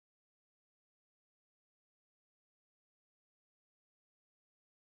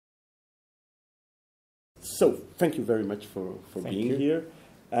So, thank you very much for being here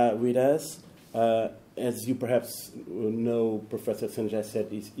with us. As you perhaps know, Professor Sanjay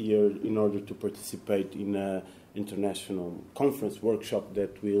Seth is here in order to participate in an international conference workshop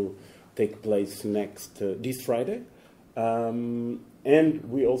that will take place this Friday. And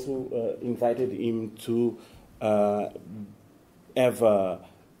we also invited him to have a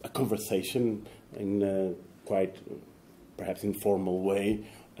conversation in a quite perhaps informal way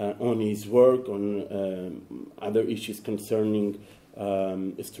on his work, on other issues concerning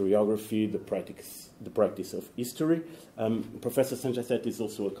historiography, the practice of history. Professor Sanjay Seth is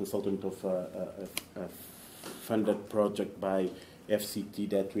also a consultant of a funded project by FCT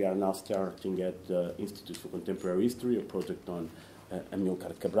that we are now starting at the Institute for Contemporary History, a project on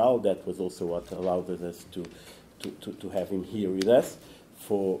Amilcar Cabral. That was also what allowed us to have him here with us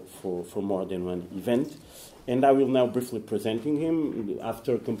for more than one event. And I will now briefly presenting him.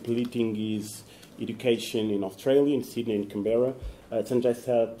 After completing his education in Australia, in Sydney and Canberra, Sanjay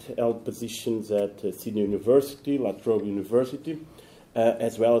Seth held positions at Sydney University, La Trobe University,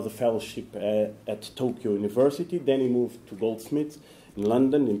 as well as a fellowship at Tokyo University. Then he moved to Goldsmiths in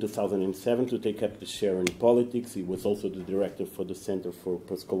London in 2007 to take up the chair in politics. He was also the director for the Center for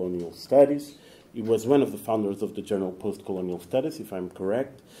Post-colonial Studies. He was one of the founders of the journal Post-colonial Studies, if I'm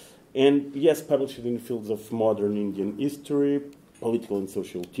correct. And he has published in the fields of modern Indian history, political and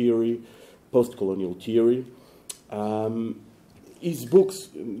social theory, post-colonial theory. His books,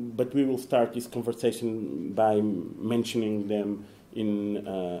 but we will start this conversation by mentioning them in,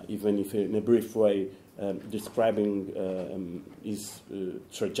 even if in a brief way, describing his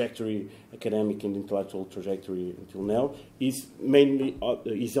trajectory, academic and intellectual trajectory until now. He's mainly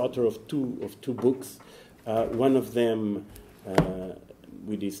he's author of two books. One of them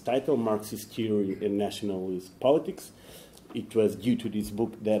with his title, Marxist Theory and Nationalist Politics. It was due to this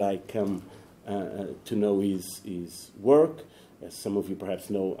book that I come to know his work. As some of you perhaps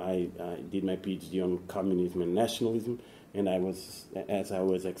know, I did my PhD on communism and nationalism, and as I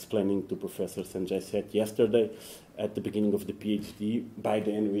was explaining to Professor Sanjay Seth yesterday, at the beginning of the PhD, by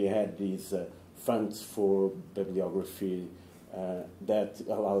then we had these funds for bibliography that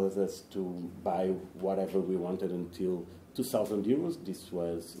allowed us to buy whatever we wanted until 2,000 euros. This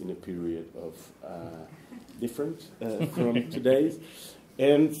was in a period of different from today's.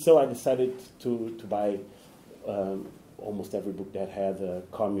 And so I decided to buy almost every book that had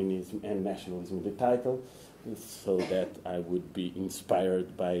communism and nationalism in the title, so that I would be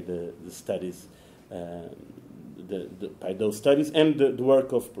inspired by the studies, by those studies. And the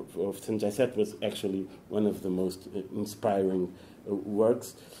work of Sanjay Seth was actually one of the most inspiring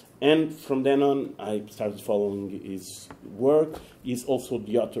works. And from then on, I started following his work. He's also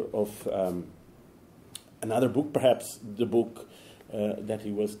the author of another book, perhaps the book that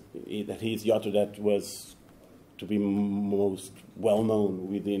he is the author that was to be most well known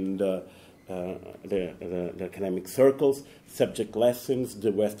within the academic circles, Subject Lessons: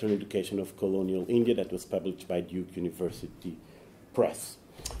 The Western Education of Colonial India, that was published by Duke University Press.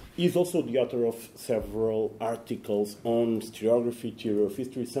 He is also the author of several articles on historiography, theory of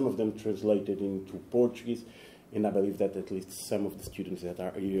history, some of them translated into Portuguese, and I believe that at least some of the students that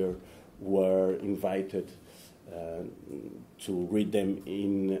are here were invited to read them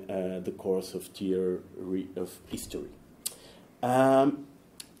in the course of theory of history.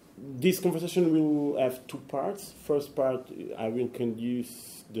 This conversation will have two parts. First part, I will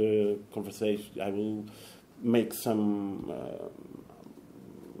conduce the conversation. I will make some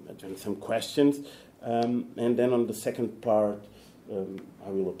questions, and then on the second part, I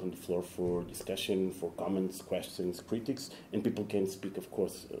will open the floor for discussion, for comments, questions, critics, and people can speak, of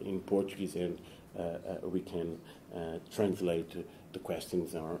course, in Portuguese, and we can translate the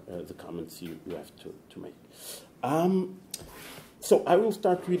questions or the comments you have to make. So I will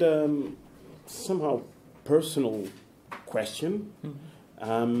start with a somehow personal question,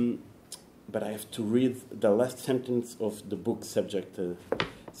 but I have to read the last sentence of the book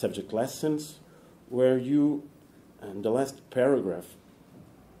Subject Lessons, where you, in the last paragraph,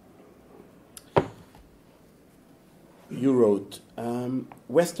 you wrote,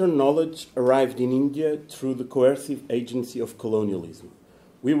 Western knowledge arrived in India through the coercive agency of colonialism.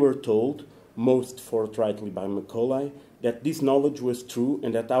 We were told, most forthrightly by Macaulay, that this knowledge was true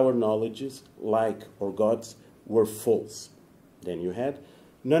and that our knowledges, like our gods, were false. Then you had,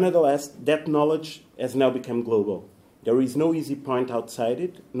 nonetheless, that knowledge has now become global. There is no easy point outside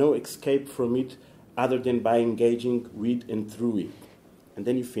it, no escape from it other than by engaging with and through it. And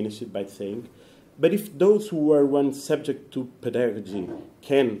then you finish it by saying, but if those who were once subject to pedagogy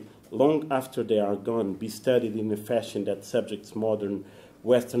can, long after they are gone, be studied in a fashion that subjects modern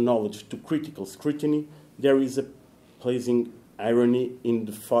Western knowledge to critical scrutiny, there is a pleasing irony in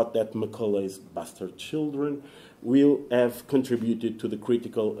the thought that Macaulay's bastard children will have contributed to the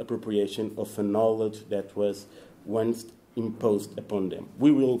critical appropriation of a knowledge that was once imposed upon them.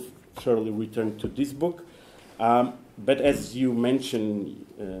 We will surely return to this book, but as you mentioned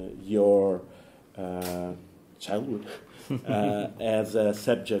your childhood as a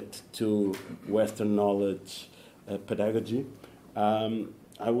subject to Western knowledge pedagogy,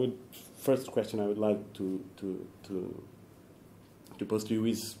 first question I would like to pose to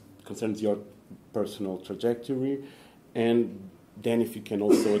you concerns your personal trajectory, and then if you can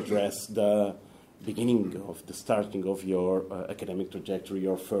also address the beginning of the starting of your academic trajectory,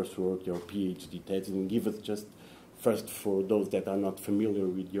 your first work, your PhD thesis, and give us just first, for those that are not familiar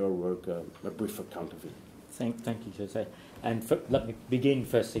with your work, a brief account of it. Thank you, José. And let me begin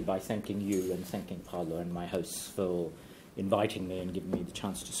firstly by thanking you and thanking Paulo and my hosts for inviting me and giving me the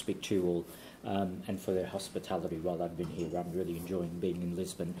chance to speak to you all, and for their hospitality while I've been here. I'm really enjoying being in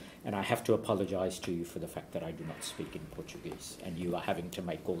Lisbon, and I have to apologise to you for the fact that I do not speak in Portuguese, and you are having to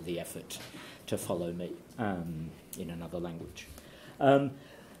make all the effort to follow me in another language.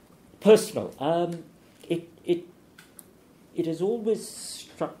 Personal. It has always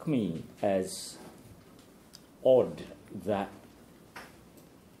struck me as odd that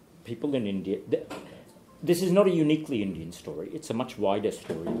people in India... This is not a uniquely Indian story. It's a much wider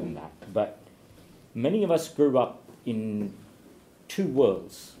story than that. But many of us grew up in two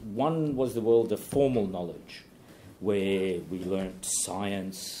worlds. One was the world of formal knowledge, where we learnt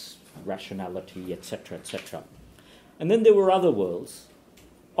science, rationality, etc., etc. And then there were other worlds,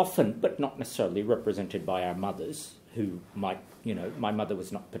 often, but not necessarily, represented by our mothers, who might, my mother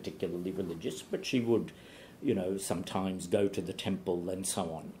was not particularly religious, but she would, sometimes go to the temple and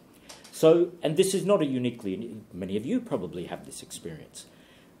so on. So, and this is not a uniquely, many of you probably have this experience.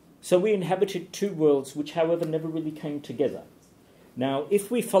 So we inhabited two worlds which, however, never really came together. Now,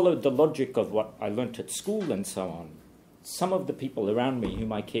 if we followed the logic of what I learnt at school and so on, some of the people around me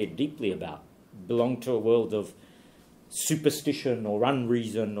whom I cared deeply about belonged to a world of superstition or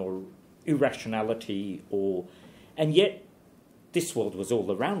unreason or irrationality, and yet this world was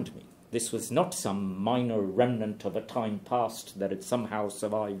all around me. This was not some minor remnant of a time past that had somehow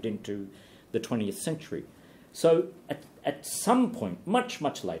survived into the 20th century. So at some point, much,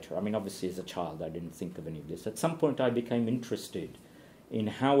 much later, obviously as a child I didn't think of any of this, at some point I became interested in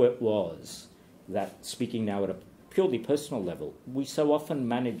how it was that, speaking now at a purely personal level, we so often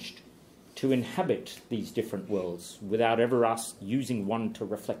managed to inhabit these different worlds without ever us using one to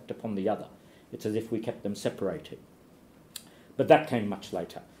reflect upon the other. It's as if we kept them separated. But that came much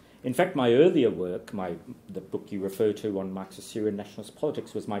later. In fact, my earlier work, the book you refer to on Marxist theory and nationalist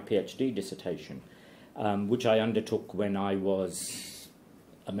politics, was my PhD dissertation, which I undertook when I was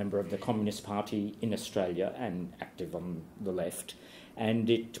a member of the Communist Party in Australia and active on the left. And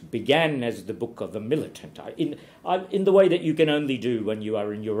it began as the book of a militant. In the way that you can only do when you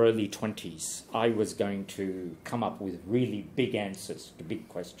are in your early 20s, I was going to come up with really big answers to big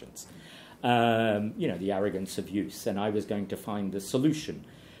questions. The arrogance of youth. And I was going to find the solution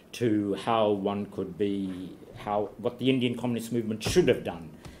to how one could be, what the Indian Communist movement should have done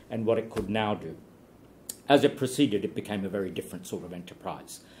and what it could now do. As it proceeded, it became a very different sort of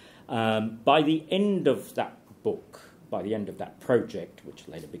enterprise. By the end of that book, by the end of that project, which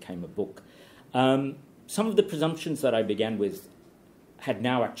later became a book, some of the presumptions that I began with had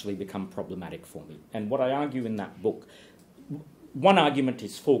now actually become problematic for me. And what I argue in that book, one argument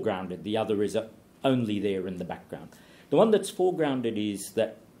is foregrounded, the other is only there in the background. The one that's foregrounded is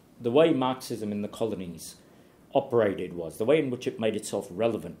that the way Marxism in the colonies operated was, the way in which it made itself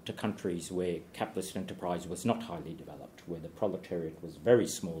relevant to countries where capitalist enterprise was not highly developed, where the proletariat was very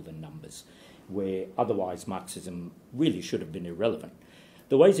small in numbers, where otherwise Marxism really should have been irrelevant.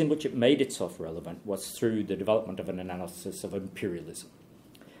 The ways in which it made itself relevant was through the development of an analysis of imperialism.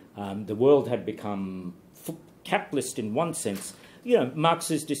 The world had become capitalist in one sense.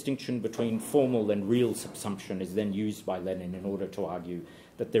 Marx's distinction between formal and real subsumption is then used by Lenin in order to argue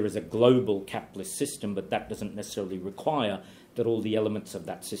that there is a global capitalist system, but that doesn't necessarily require that all the elements of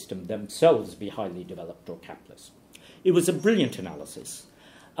that system themselves be highly developed or capitalist. It was a brilliant analysis,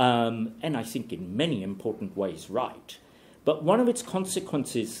 and I think in many important ways right. But one of its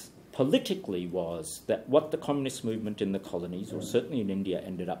consequences politically was that what the communist movement in the colonies, or certainly in India,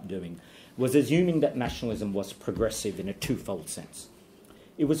 ended up doing was assuming that nationalism was progressive in a twofold sense.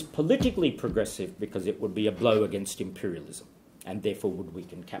 It was politically progressive because it would be a blow against imperialism and therefore would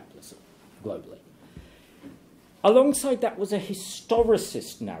weaken capitalism globally. Alongside that was a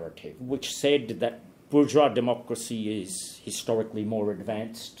historicist narrative which said that bourgeois democracy is historically more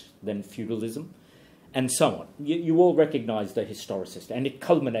advanced than feudalism, and so on. You all recognise the historicist, and it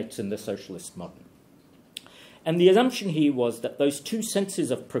culminates in the socialist modern. And the assumption here was that those two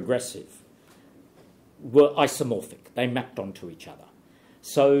senses of progressive were isomorphic. They mapped onto each other.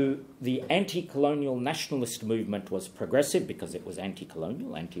 So the anti-colonial nationalist movement was progressive because it was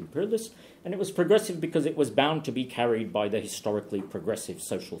anti-colonial, anti-imperialist, and it was progressive because it was bound to be carried by the historically progressive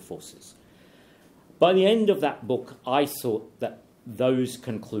social forces. By the end of that book, I thought that those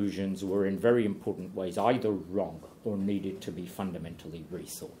conclusions were in very important ways either wrong or needed to be fundamentally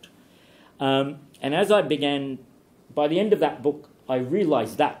rethought. And as I began, by the end of that book, I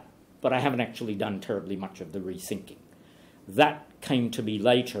realised that, but I haven't actually done terribly much of the rethinking. That came to me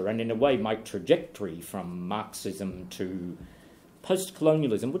later, and in a way my trajectory from Marxism to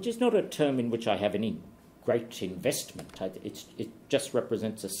post-colonialism, which is not a term in which I have any great investment, it just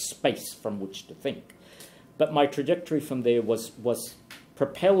represents a space from which to think. But my trajectory from there was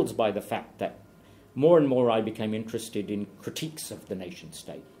propelled by the fact that more and more I became interested in critiques of the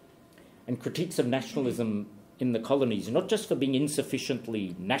nation-state and critiques of nationalism in the colonies, not just for being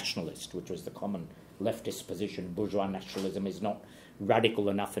insufficiently nationalist, which was the common leftist position. Bourgeois nationalism is not radical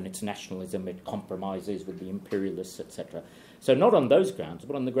enough in its nationalism, it compromises with the imperialists, etc. So not on those grounds,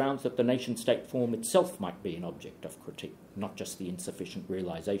 but on the grounds that the nation-state form itself might be an object of critique, not just the insufficient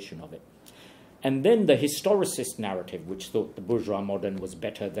realisation of it. And then the historicist narrative, which thought the bourgeois modern was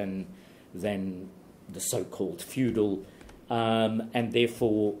better than the so-called feudal, and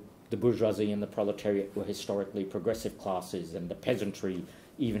therefore the bourgeoisie and the proletariat were historically progressive classes, and the peasantry,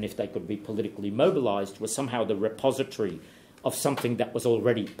 even if they could be politically mobilised, was somehow the repository of something that was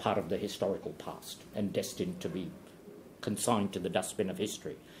already part of the historical past and destined to be consigned to the dustbin of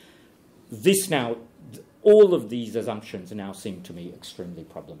history. This now, all of these assumptions now seem to me extremely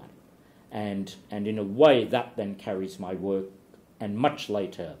problematic. And in a way, that then carries my work, and much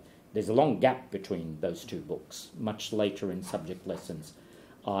later, there's a long gap between those two books. Much later in subject lessons,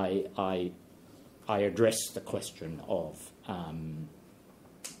 I address the question of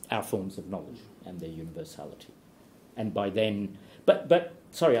our forms of knowledge and their universality. And by then, but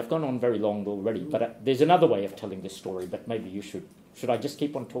sorry, I've gone on very long already, but there's another way of telling this story, but maybe you should I just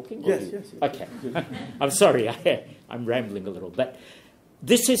keep on talking? Yes. Okay. I'm sorry, I'm rambling a little, but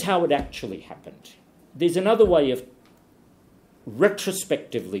this is how it actually happened. There's another way of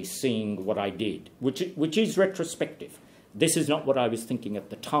retrospectively seeing what I did, which is retrospective. This is not what I was thinking at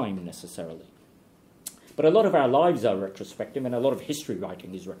the time necessarily. But a lot of our lives are retrospective, and a lot of history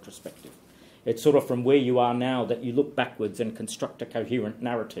writing is retrospective. It's sort of from where you are now that you look backwards and construct a coherent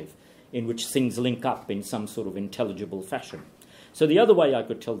narrative in which things link up in some sort of intelligible fashion. So the other way I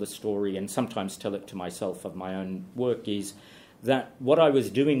could tell the story, and sometimes tell it to myself of my own work, is that what I was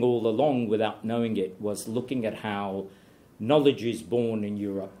doing all along without knowing it was looking at how knowledge is born in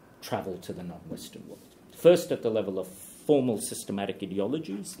Europe travel to the non-Western world. First at the level of formal systematic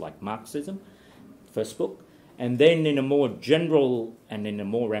ideologies like Marxism, first book, and then in a more general and in a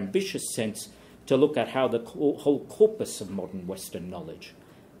more ambitious sense to look at how the whole corpus of modern Western knowledge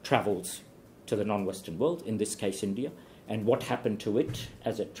travels to the non-Western world, in this case India, and what happened to it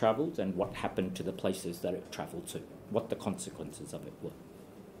as it travelled and what happened to the places that it travelled to, what the consequences of it were.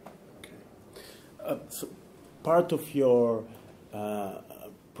 Okay. So part of your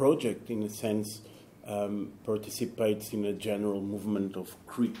project, in a sense, participates in a general movement of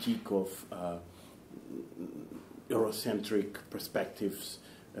critique of Eurocentric perspectives,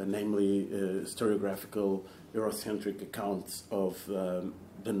 namely historiographical Eurocentric accounts of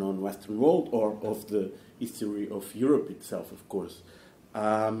the non-Western world, or of the history of Europe itself, of course.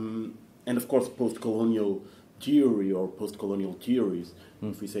 And of course, post-colonial theory or post-colonial theories,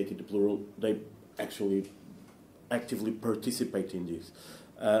 if we say it in the plural, they actually actively participate in this.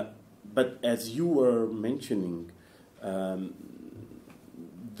 But as you were mentioning, the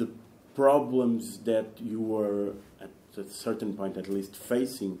problems that you were at a certain point at least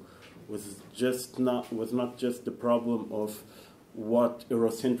facing was not just the problem of what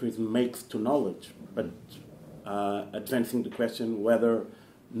Eurocentrism makes to knowledge, but advancing the question whether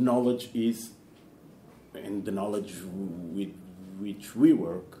knowledge is, and the knowledge with which we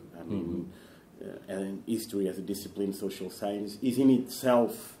work, I mean, and history as a discipline, social science, is in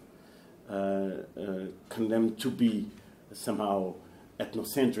itself condemned to be somehow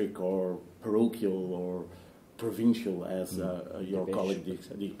ethnocentric or parochial or provincial, as your colleague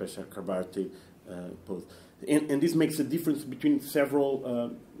Deepa Chakrabarti posed. And this makes a difference between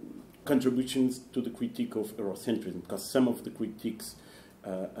several contributions to the critique of Eurocentrism, because some of the critiques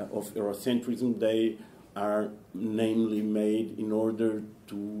of Eurocentrism, they are namely made in order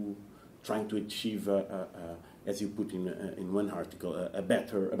to trying to achieve a as you put in one article, a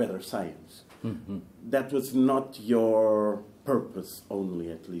better science. Mm-hmm. That was not your purpose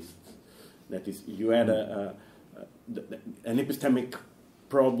only, at least. That is, you had an epistemic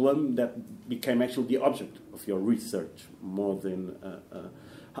problem that became actually the object of your research more than.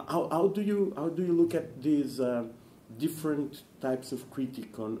 How do you look at these different types of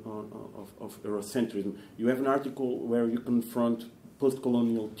critique of Eurocentrism? You have an article where you confront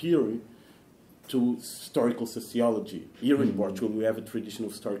post-colonial theory to historical sociology. Here in Portugal, we have a tradition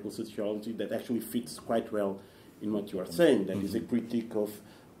of historical sociology that actually fits quite well in what you are saying. That is a critique of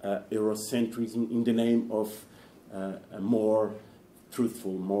Eurocentrism in the name of a more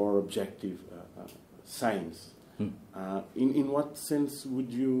truthful, more objective science. In what sense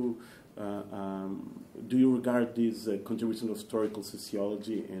would you do you regard this contribution of historical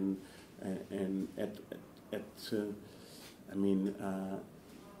sociology and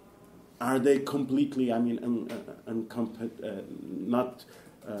are they completely, not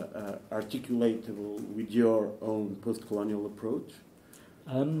articulatable with your own post-colonial approach?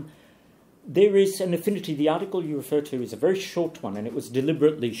 There is an affinity. The article you refer to is a very short one, and it was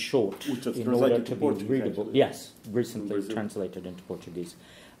deliberately short in order to be readable. Actually. Yes, recently translated into Portuguese.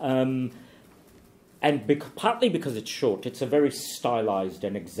 And partly because it's short, it's a very stylized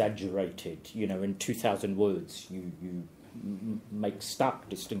and exaggerated, in 2,000 words, you make stark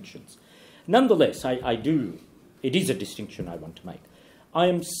distinctions. Nonetheless, it is a distinction I want to make. I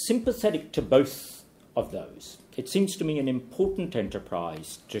am sympathetic to both of those. It seems to me an important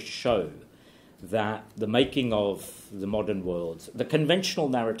enterprise to show that the making of the modern world, the conventional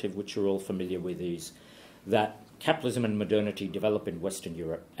narrative which you're all familiar with, is that capitalism and modernity develop in Western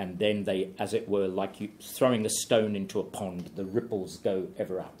Europe, and then they, as it were, like you throwing a stone into a pond, the ripples go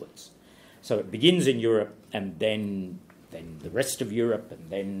ever outwards. So it begins in Europe, and then the rest of Europe, and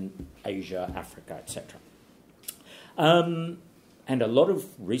then Asia, Africa, etc. And a lot of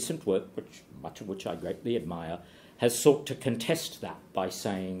recent work, much of which I greatly admire, has sought to contest that by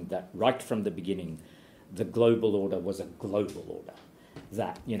saying that right from the beginning, the global order was a global order.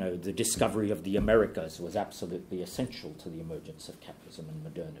 That, the discovery of the Americas was absolutely essential to the emergence of capitalism and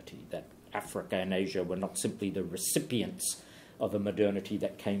modernity. That Africa and Asia were not simply the recipients of a modernity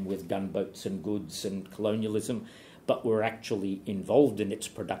that came with gunboats and goods and colonialism, but were actually involved in its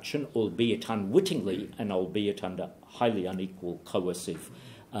production, albeit unwittingly and albeit under highly unequal, coercive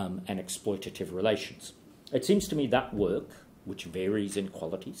and exploitative relations. It seems to me that work, which varies in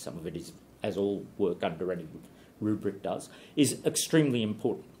quality, some of it is, as all work under any rubric does, is extremely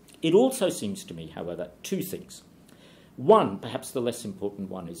important. It also seems to me, however, two things. One, perhaps the less important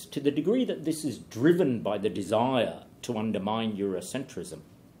one, is to the degree that this is driven by the desire to undermine Eurocentrism,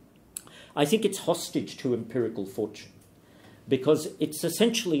 I think it's hostage to empirical fortune, because it's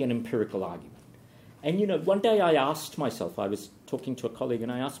essentially an empirical argument. And, one day I asked myself, I was talking to a colleague,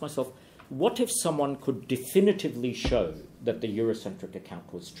 and I asked myself, what if someone could definitively show that the Eurocentric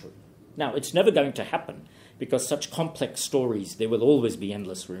account was true? Now, it's never going to happen, because such complex stories, there will always be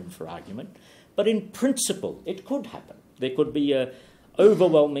endless room for argument. But in principle, it could happen. There could be an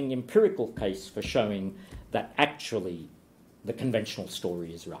overwhelming empirical case for showing that actually the conventional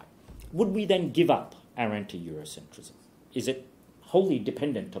story is right. Would we then give up our anti-Eurocentrism? Is it wholly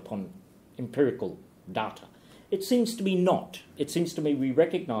dependent upon empirical data? It seems to me not. It seems to me we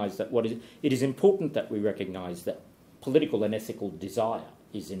recognise that it is important that we recognise that political and ethical desire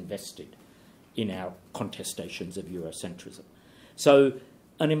is invested in our contestations of Eurocentrism. So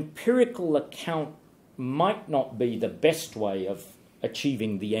an empirical account might not be the best way of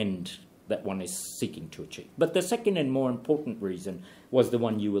achieving the end that one is seeking to achieve. But the second and more important reason was the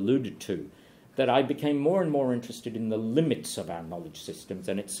one you alluded to, that I became more and more interested in the limits of our knowledge systems,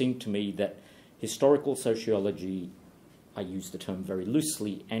 and it seemed to me that historical sociology, I use the term very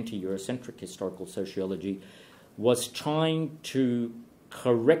loosely, anti-Eurocentric historical sociology, was trying to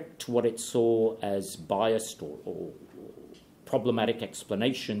correct what it saw as biased or problematic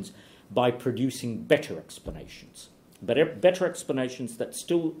explanations by producing better explanations. Better explanations that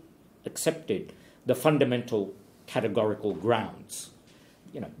still accepted the fundamental categorical grounds.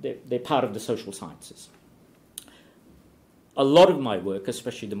 They're part of the social sciences. A lot of my work,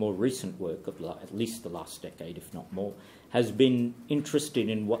 especially the more recent work of at least the last decade, if not more, has been interested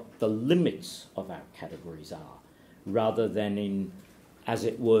in what the limits of our categories are, rather than in, as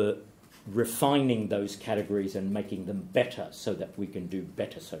it were, refining those categories and making them better so that we can do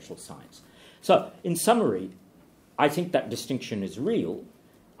better social science. So, in summary, I think that distinction is real.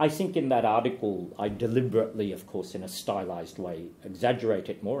 I think in that article I deliberately, of course, in a stylized way, exaggerate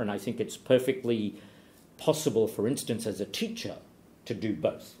it more, and I think it's perfectly possible, for instance, as a teacher, to do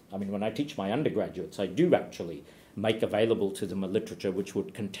both. I mean, when I teach my undergraduates, I do actually make available to them a literature which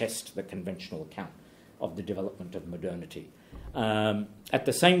would contest the conventional account of the development of modernity. At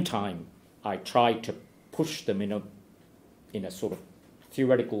the same time, I try to push them in a sort of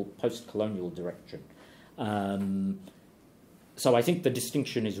theoretical post-colonial direction. So I think the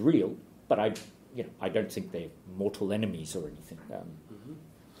distinction is real, but I don't think they're mortal enemies or anything.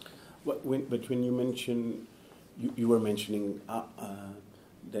 But when you mention, you were mentioning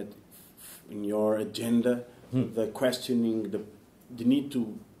that in your agenda, the questioning, the need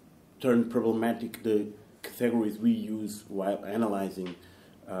to turn problematic the categories we use while analyzing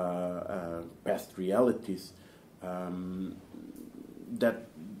past realities, that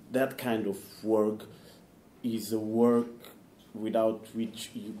kind of work is a work without which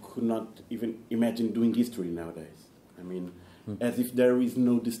you could not even imagine doing history nowadays. I mean, as if there is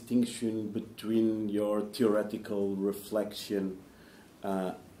no distinction between your theoretical reflection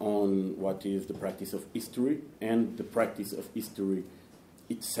on what is the practice of history and the practice of history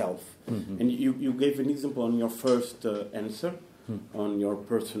itself. And you gave an example on your first answer, on your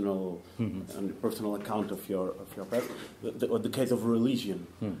personal, on the personal account of your past, the case of religion.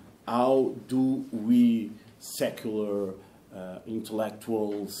 How do we secular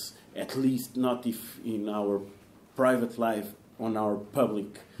intellectuals, at least not if in our private life, on our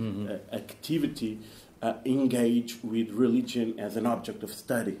public activity, engage with religion as an object of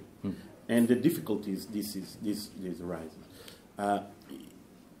study, and the difficulties this arises.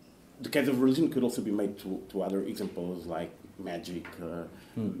 The case of religion could also be made to other examples like magic,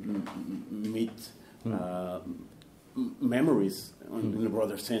 myth, memories, in a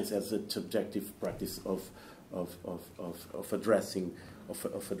broader sense, as a subjective practice of addressing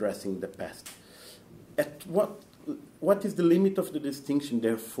the past. At what is the limit of the distinction,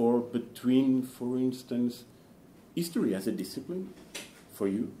 therefore, between, for instance, history as a discipline for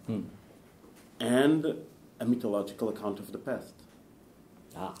you and a mythological account of the past?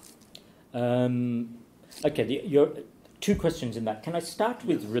 Okay, your two questions in that. Can I start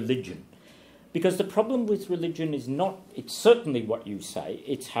with religion? Because the problem with religion is not, it's certainly what you say,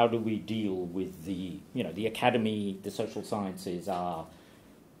 it's how do we deal with the academy, the social sciences are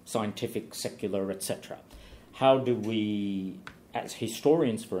scientific, secular, etc. How do we, as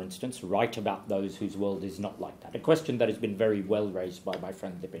historians, for instance, write about those whose world is not like that? A question that has been very well raised by my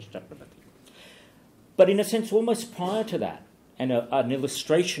friend Dipesh Chakrabarti. But in a sense, almost prior to that, and an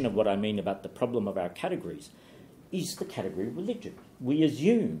illustration of what I mean about the problem of our categories, is the category religion. We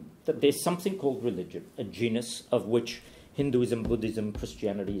assume that there's something called religion, a genus of which Hinduism, Buddhism,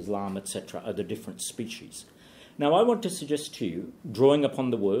 Christianity, Islam, etc. are the different species. Now, I want to suggest to you, drawing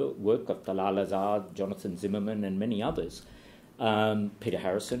upon the work of Talal Azad, Jonathan Zimmerman, and many others, Peter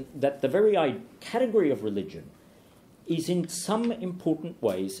Harrison, that the very category of religion is in some important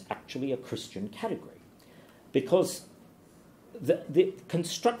ways actually a Christian category. Because the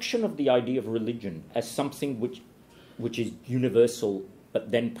construction of the idea of religion as something which is universal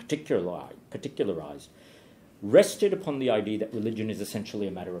but then particularized rested upon the idea that religion is essentially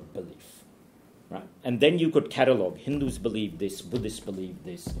a matter of belief. Right? And then you could catalogue, Hindus believe this, Buddhists believe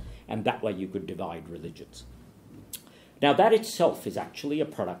this, and that way you could divide religions. Now that itself is actually a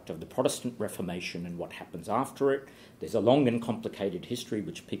product of the Protestant Reformation and what happens after it. There's a long and complicated history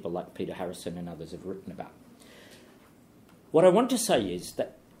which people like Peter Harrison and others have written about. What I want to say is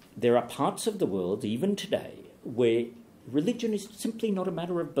that there are parts of the world, even today, where religion is simply not a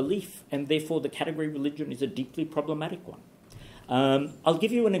matter of belief, and therefore the category religion is a deeply problematic one. I'll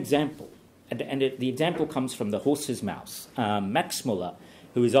give you an example, and the example comes from the horse's mouth. Max Muller,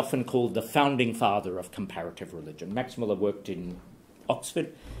 who is often called the founding father of comparative religion. Max Muller worked in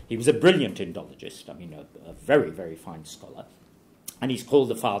Oxford. He was a brilliant Indologist, a very, very fine scholar, and he's called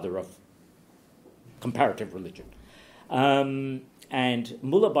the father of comparative religion. And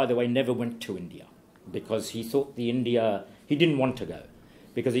Muller, by the way, never went to India because he thought he didn't want to go,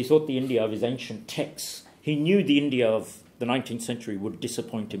 because he thought the India of his ancient texts, he knew the India of the 19th century would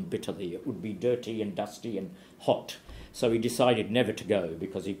disappoint him bitterly. It would be dirty and dusty and hot. So he decided never to go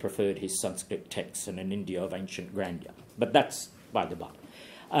because he preferred his Sanskrit texts and an India of ancient grandeur. But that's by the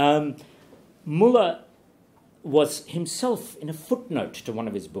by. Muller was himself, in a footnote to one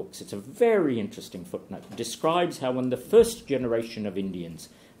of his books, it's a very interesting footnote, describes how when the first generation of Indians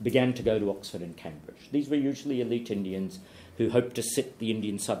began to go to Oxford and Cambridge, these were usually elite Indians who hoped to sit the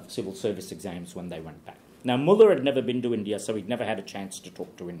Indian civil service exams when they went back. Now, Muller had never been to India, so he'd never had a chance to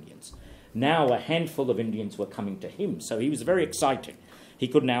talk to Indians. Now a handful of Indians were coming to him, so he was very excited. He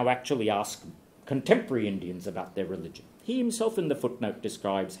could now actually ask contemporary Indians about their religion. He himself in the footnote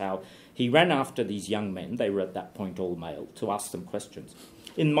describes how he ran after these young men, they were at that point all male, to ask them questions.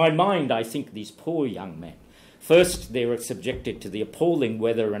 In my mind, I think these poor young men, first they were subjected to the appalling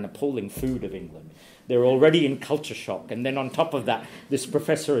weather and appalling food of England. They're already in culture shock, and then on top of that, this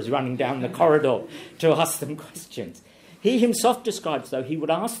professor is running down the corridor to ask them questions. He himself describes, though, he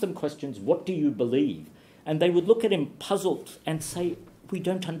would ask them questions, what do you believe? And they would look at him puzzled and say, we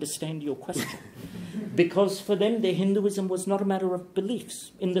don't understand your question. Because for them, their Hinduism was not a matter of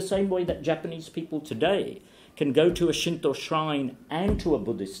beliefs, in the same way that Japanese people today can go to a Shinto shrine and to a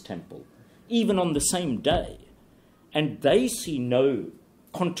Buddhist temple, even on the same day. And they see no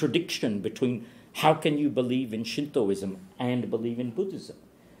contradiction between how can you believe in Shintoism and believe in Buddhism.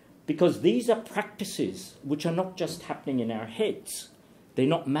 Because these are practices which are not just happening in our heads. They're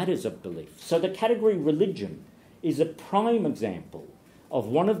not matters of belief. So the category religion is a prime example of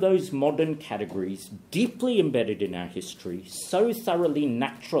one of those modern categories deeply embedded in our history, so thoroughly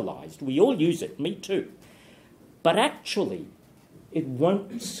naturalized. We all use it, me too. But actually, it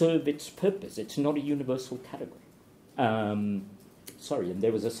won't serve its purpose. It's not a universal category. Sorry, and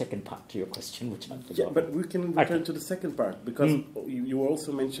there was a second part to your question, which I forgot. Yeah, but we can return to the second part, because you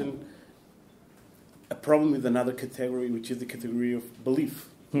also mentioned a problem with another category, which is the category of belief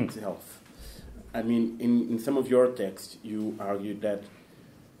itself. I mean, in some of your texts, you argued that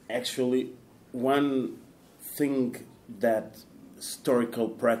actually one thing that historical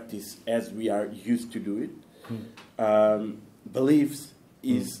practice, as we are used to do it, believes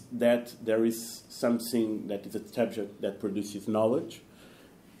is that there is something that is a subject that produces knowledge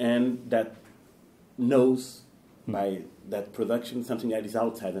and that knows by that production something that is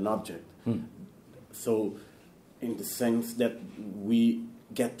outside an object. So in the sense that we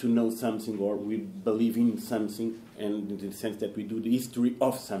get to know something or we believe in something, and in the sense that we do the history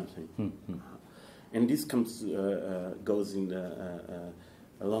of something. And this comes goes in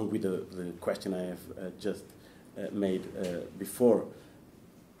along with the question I have just made before,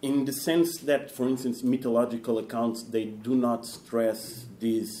 in the sense that, for instance, mythological accounts, they do not stress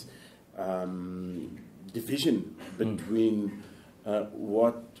this division between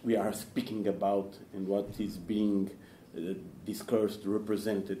what we are speaking about and what is being discursed,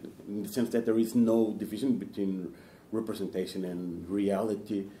 represented, in the sense that there is no division between representation and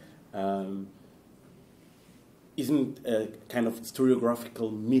reality. Isn't a kind of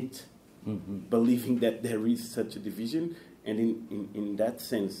historiographical myth believing that there is such a division? And in that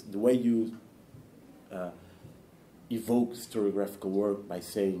sense, the way you evoke historiographical work by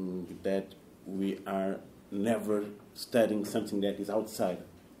saying that we are never studying something that is outside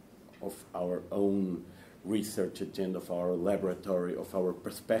of our own research agenda, of our laboratory, of our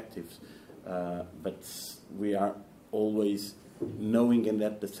perspectives, but we are always knowing and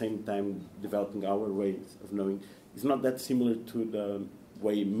at the same time developing our ways of knowing. Is not that similar to the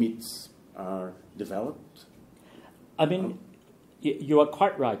way myths are developed? I mean, you are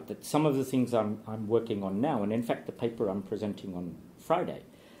quite right that some of the things I'm working on now, and in fact the paper I'm presenting on Friday,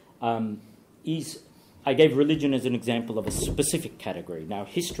 is I gave religion as an example of a specific category. Now,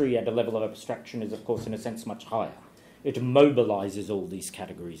 history at a level of abstraction is, of course, in a sense, much higher. It mobilizes all these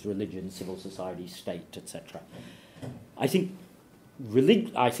categories: religion, civil society, state, etc. I think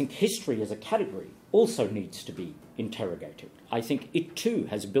history as a category also needs to be interrogated. I think it too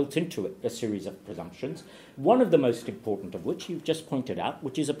has built into it a series of presumptions, one of the most important of which you've just pointed out,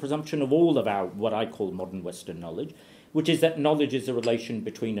 which is a presumption of all of our, what I call modern Western knowledge, which is that knowledge is a relation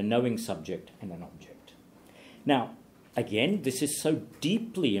between a knowing subject and an object. Now, again, this is so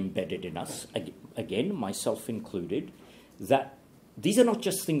deeply embedded in us, again, myself included, that these are not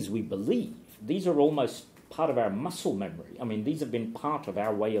just things we believe. These are almost part of our muscle memory. I mean, these have been part of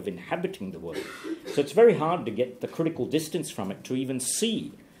our way of inhabiting the world. So it's very hard to get the critical distance from it to even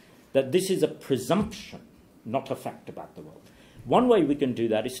see that this is a presumption, not a fact about the world. One way we can do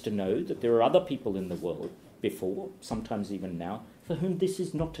that is to know that there are other people in the world before, sometimes even now, for whom this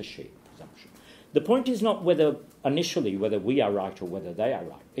is not a shared presumption. The point is not whether we are right or whether they are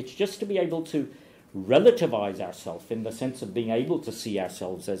right. It's just to be able to relativize ourselves in the sense of being able to see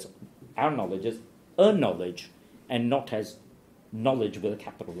ourselves as our knowledge as a knowledge and not as knowledge with a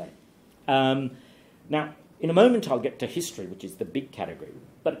capital A. Now, in a moment I'll get to history, which is the big category,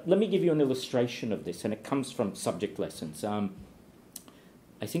 but let me give you an illustration of this, and it comes from subject lessons.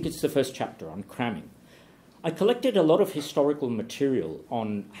 I think it's the first chapter on cramming. I collected a lot of historical material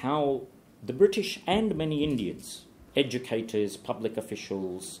on how the British and many Indians, educators, public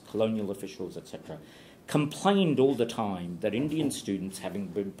officials, colonial officials, etc., complained all the time that Indian students, having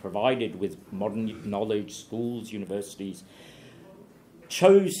been provided with modern knowledge, schools, universities,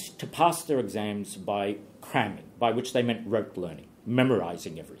 chose to pass their exams by cramming, by which they meant rote learning,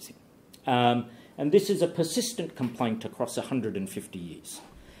 memorising everything. And this is a persistent complaint across 150 years.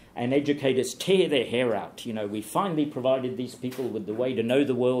 And educators tear their hair out. You know, we finally provided these people with the way to know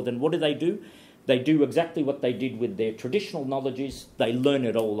the world, and what do? They do exactly what they did with their traditional knowledges. They learn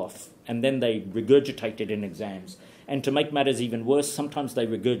it all off, and then they regurgitate it in exams. And to make matters even worse, sometimes they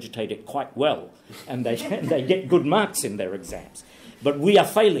regurgitate it quite well, and they get good marks in their exams. But we are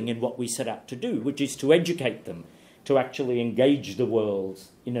failing in what we set out to do, which is to educate them to actually engage the world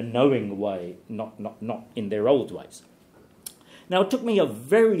in a knowing way, not in their old ways. Now, it took me a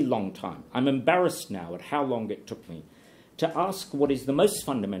very long time. I'm embarrassed now at how long it took me to ask what is the most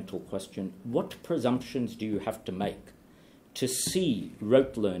fundamental question: what presumptions do you have to make to see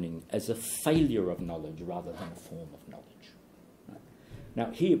rote learning as a failure of knowledge rather than a form of knowledge? Right.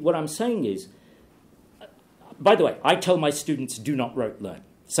 Now, here, what I'm saying is, by the way, I tell my students, do not rote learn.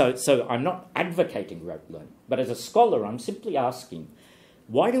 So I'm not advocating rote learning, but as a scholar, I'm simply asking,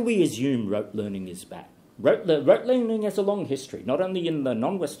 why do we assume rote learning is bad? Rote learning has a long history, not only in the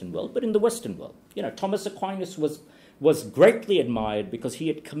non-Western world, but in the Western world. You know, Thomas Aquinas was greatly admired because he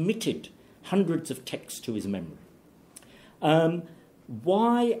had committed hundreds of texts to his memory.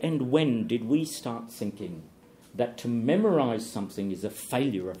 Why and when did we start thinking that to memorize something is a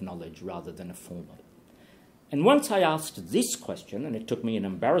failure of knowledge rather than a form of it? And once I asked this question, and it took me an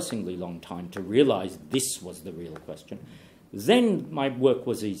embarrassingly long time to realize this was the real question, then my work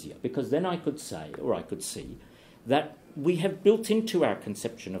was easier, because then I could say, or I could see, that we have built into our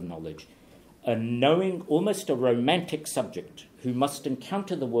conception of knowledge a knowing, almost a romantic subject who must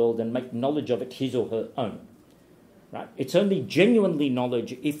encounter the world and make knowledge of it his or her own. Right? It's only genuinely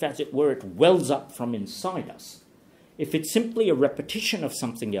knowledge if, as it were, it wells up from inside us. If it's simply a repetition of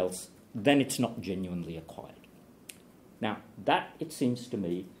something else, then it's not genuinely acquired. Now, that, it seems to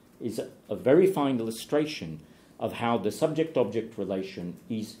me, is a very fine illustration of how the subject-object relation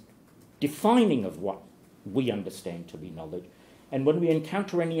is defining of what we understand to be knowledge. And when we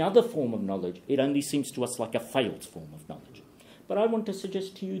encounter any other form of knowledge, it only seems to us like a failed form of knowledge. But I want to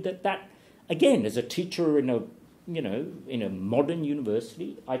suggest to you that again, as a teacher in a modern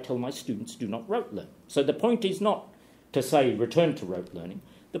university, I tell my students, do not rote learn. So the point is not to say return to rote learning.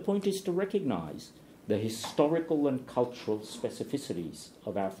 The point is to recognise the historical and cultural specificities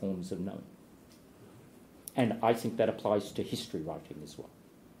of our forms of knowing. And I think that applies to history writing as well.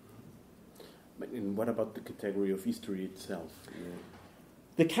 And what about the category of history itself? Yeah.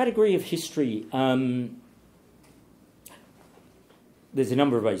 The category of history, there's a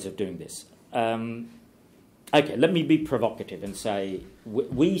number of ways of doing this. Okay, let me be provocative and say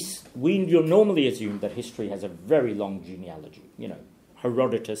we normally assume that history has a very long genealogy. You know,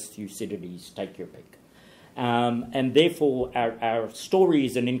 Herodotus, Thucydides, take your pick. And therefore, our story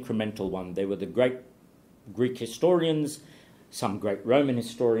is an incremental one. There were the great Greek historians, some great Roman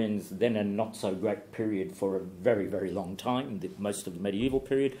historians, then a not-so-great period for a very, very long time, most of the medieval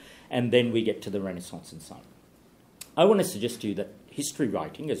period, and then we get to the Renaissance and so on. I want to suggest to you that history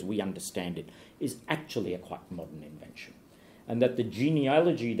writing, as we understand it, is actually a quite modern invention, and that the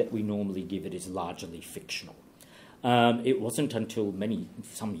genealogy that we normally give it is largely fictional. It wasn't until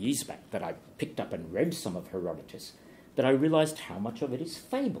some years back that I picked up and read some of Herodotus that I realised how much of it is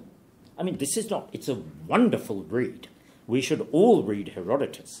fable. I mean, it's a wonderful read. We should all read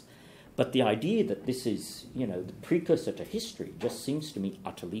Herodotus. But the idea that this is, the precursor to history just seems to me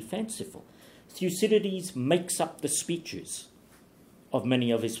utterly fanciful. Thucydides makes up the speeches of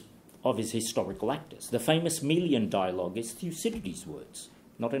many of his historical actors. The famous Melian dialogue is Thucydides' words,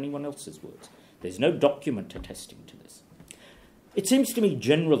 not anyone else's words. There's no document attesting to this. It seems to me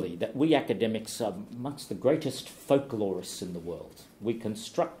generally that we academics are amongst the greatest folklorists in the world. We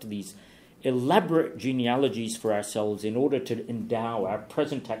construct these elaborate genealogies for ourselves in order to endow our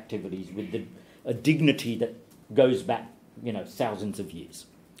present activities with a dignity that goes back, thousands of years.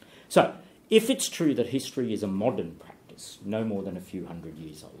 So, if it's true that history is a modern practice, no more than a few hundred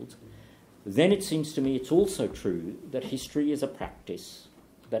years old, then it seems to me it's also true that history is a practice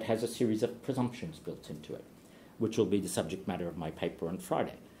that has a series of presumptions built into it, which will be the subject matter of my paper on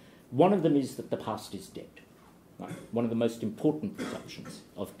Friday. One of them is that the past is dead. Right? One of the most important presumptions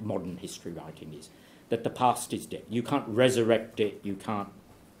of modern history writing is that the past is dead. You can't resurrect it. You can't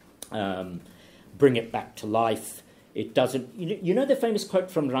bring it back to life. It doesn't... You know the famous quote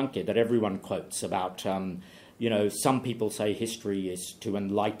from Ranke that everyone quotes about, some people say history is to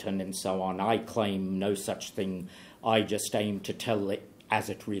enlighten and so on. I claim no such thing. I just aim to tell it as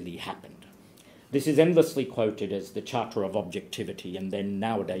it really happened. This is endlessly quoted as the Charter of Objectivity, and then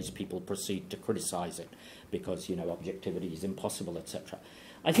nowadays people proceed to criticise it because, objectivity is impossible, etc.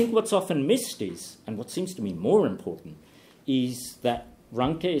 I think what's often missed is, and what seems to me more important, is that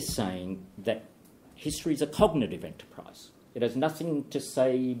Ranke is saying that history is a cognitive enterprise. It has nothing to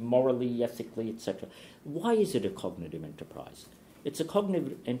say morally, ethically, etc. Why is it a cognitive enterprise? It's a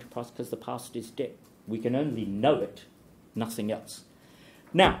cognitive enterprise because the past is dead. We can only know it, nothing else.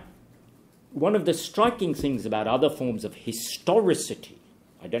 Now, one of the striking things about other forms of historicity,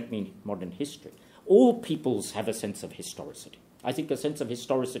 I don't mean modern history, all peoples have a sense of historicity. I think a sense of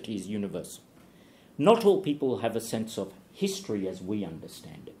historicity is universal. Not all people have a sense of history as we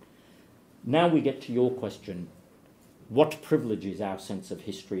understand it. Now we get to your question, what privileges our sense of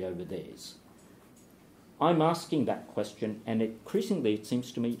history over theirs? I'm asking that question, and increasingly it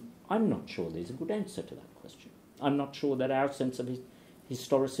seems to me I'm not sure there's a good answer to that question. I'm not sure that our sense of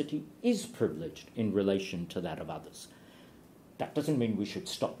historicity is privileged in relation to that of others. That doesn't mean we should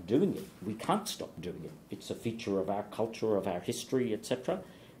stop doing it. We can't stop doing it. It's a feature of our culture, of our history, etc.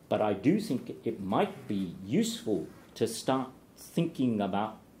 But I do think it might be useful to start thinking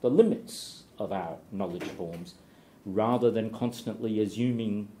about the limits of our knowledge forms rather than constantly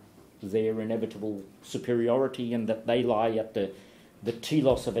assuming their inevitable superiority and that they lie at the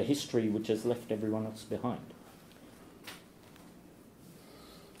telos of a history which has left everyone else behind.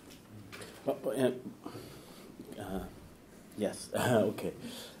 Yes, okay.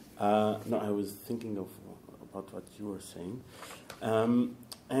 No, I was thinking about what you were saying.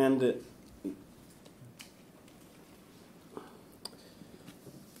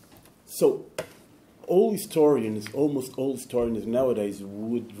 So almost all historians nowadays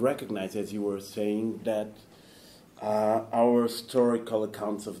would recognize, as you were saying, that our historical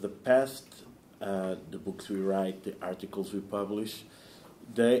accounts of the past, the books we write, the articles we publish,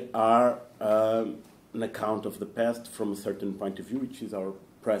 they are an account of the past from a certain point of view, which is our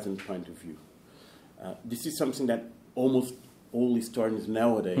present point of view. This is something that almost all historians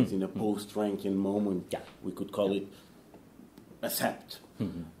nowadays, in a post-Rankian moment, we could call it, accept.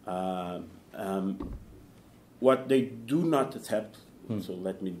 What they do not accept, so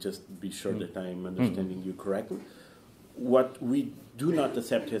let me just be sure that I am understanding you correctly, what we do not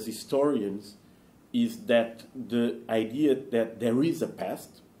accept as historians is that the idea that there is a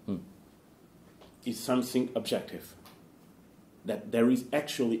past is something objective, that there is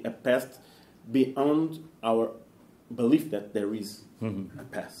actually a past beyond our belief that there is a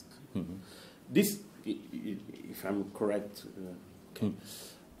past. This, if I'm correct, okay.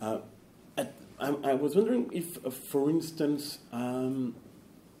 I was wondering if, for instance,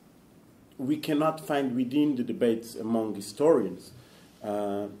 we cannot find within the debates among historians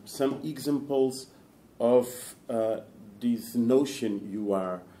some examples of this notion you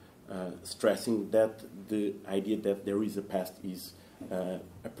are stressing, that the idea that there is a past is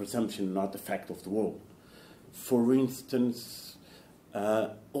a presumption, not a fact of the world. For instance,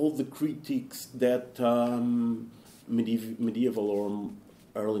 all the critiques that medieval or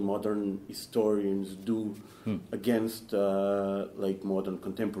early modern historians do against late modern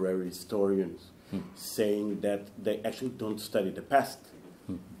contemporary historians, saying that they actually don't study the past,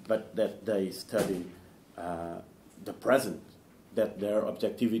 but that they study the present, that their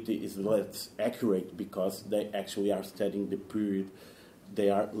objectivity is less accurate because they actually are studying the period they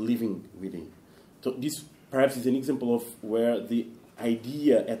are living within. So this perhaps is an example of where the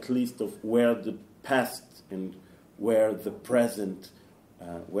idea, at least, of where the past and where the present,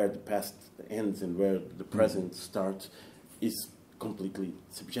 where the past ends and where the present starts, is completely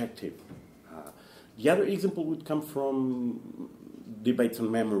subjective. The other example would come from debates on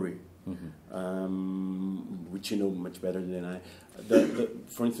memory, which you know much better than I.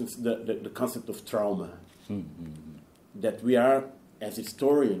 For instance, the concept of trauma, that we are, as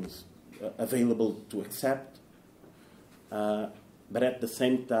historians, available to accept, but at the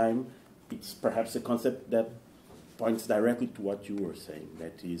same time, it's perhaps a concept that points directly to what you were saying.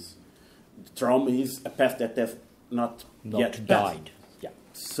 That is, trauma is a past that has not yet died. Yeah.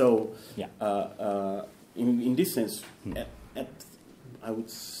 So, in this sense, I would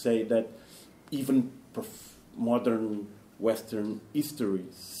say that even modern Western history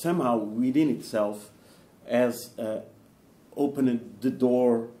somehow within itself has opened the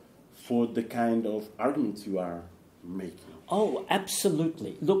door for the kind of arguments you are making. Oh,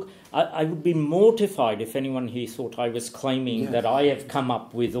 absolutely. Look, I would be mortified if anyone here thought I was claiming that I have come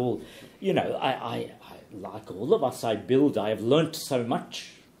up with all... You know, I like all of us, I have learnt so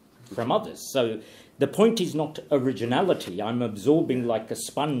much from others. So the point is not originality. I'm absorbing like a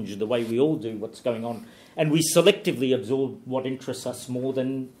sponge the way we all do what's going on. And we selectively absorb what interests us more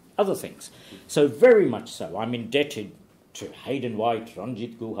than other things. So very much so. I'm indebted to Hayden White,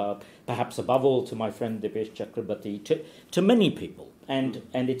 Ranjit Guha, perhaps above all to my friend Dipesh Chakrabarti, to many people. And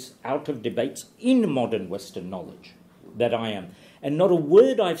it's out of debates in modern Western knowledge that I am. And not a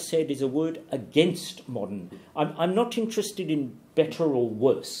word I've said is a word against modern. I'm not interested in better or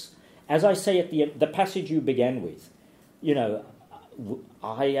worse. As I say at the passage you began with, you know,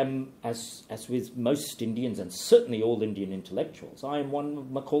 I am, as with most Indians and certainly all Indian intellectuals, I am one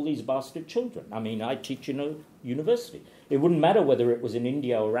of Macaulay's bastard children. I mean, I teach in a university. It wouldn't matter whether it was in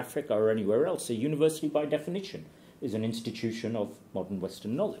India or Africa or anywhere else. A university, by definition, is an institution of modern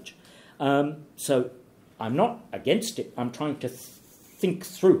Western knowledge. So I'm not against it. I'm trying to think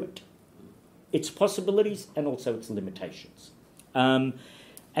through it, its possibilities and also its limitations.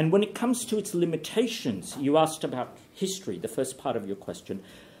 And when it comes to its limitations, you asked about history, the first part of your question.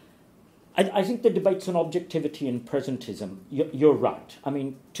 I think the debates on objectivity and presentism, you're right. I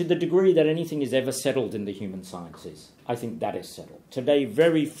mean, to the degree that anything is ever settled in the human sciences, I think that is settled. Today,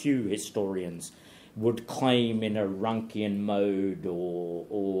 very few historians would claim in a Rankian mode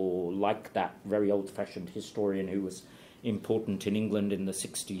or like that very old-fashioned historian who was important in England in the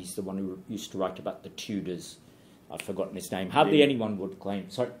 60s, the one who used to write about the Tudors. I've forgotten his name. Hardly anyone would claim.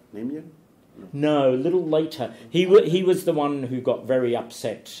 Sorry? Namian? No, a little later. He was the one who got very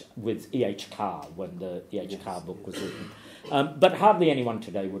upset with E.H. Carr when the E.H. Carr book was written. But hardly anyone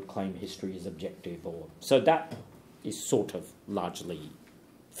today would claim history is objective. So that is sort of largely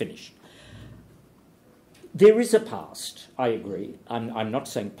finished. There is a past, I agree. I'm not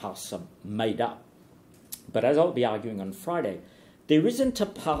saying pasts are made up. But as I'll be arguing on Friday, there isn't a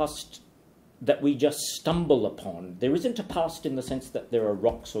past that we just stumble upon. There isn't a past in the sense that there are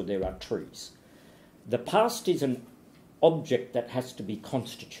rocks or there are trees. The past is an object that has to be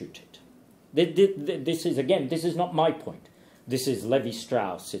constituted. This is not my point. This is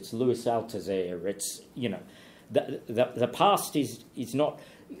Levi-Strauss, it's Louis Althusser, it's, you know, the past is not...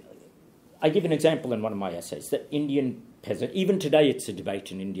 I give an example in one of my essays, that Indian peasant, even today it's a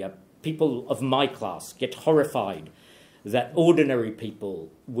debate in India, people of my class get horrified that ordinary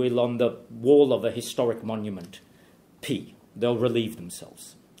people will, on the wall of a historic monument, pee. They'll relieve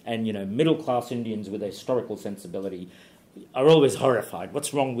themselves. And, you know, middle-class Indians with a historical sensibility are always horrified.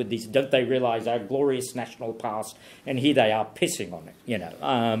 What's wrong with these? Don't they realise our glorious national past? And here they are pissing on it, you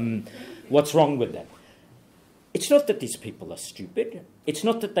know. What's wrong with that? It's not that these people are stupid. It's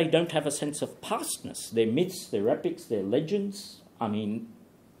not that they don't have a sense of pastness. Their myths, their epics, their legends, I mean,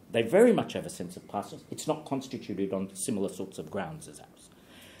 they very much have a sense of pastness. It's not constituted on similar sorts of grounds as ours.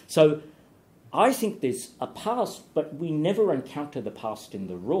 So I think there's a past, but we never encounter the past in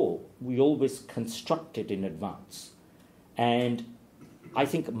the raw. We always construct it in advance. And I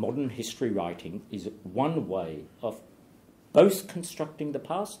think modern history writing is one way of both constructing the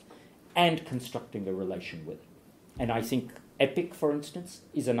past and constructing a relation with it. And I think epic, for instance,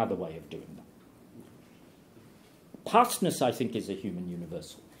 is another way of doing that. Pastness, I think, is a human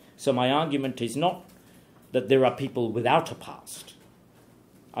universal. So my argument is not that there are people without a past.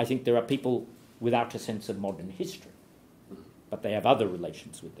 I think there are people without a sense of modern history, but they have other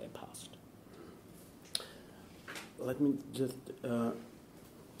relations with their past. Let me just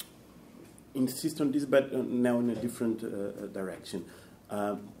insist on this, but now in a different direction.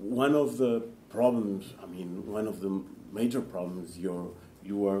 One of the problems, one of the major problems you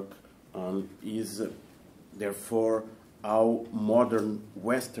work on is, therefore, how modern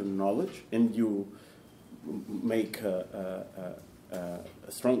Western knowledge, and you make a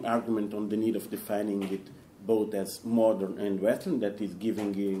strong argument on the need of defining it both as modern and Western, that is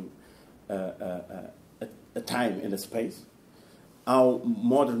giving it a time and a space. How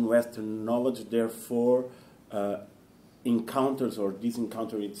modern Western knowledge, therefore, encounters or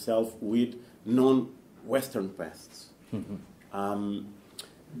disencounters itself with non-Western pasts. Mm-hmm.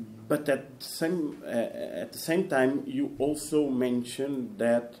 But at the same time, you also mentioned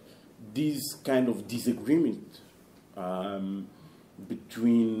that this kind of disagreement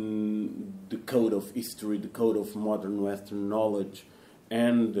between the code of history, the code of modern Western knowledge,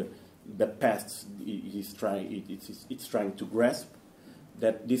 and the past it's trying to grasp,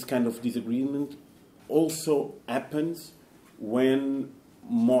 that this kind of disagreement also happens when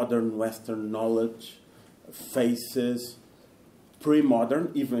modern Western knowledge faces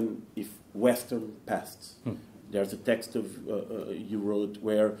pre-modern, even if Western pasts. There's a text of you wrote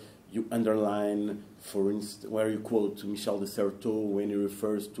where you underline, for instance, where you quote Michel de Certeau when he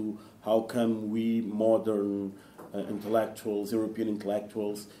refers to how come we modern intellectuals, European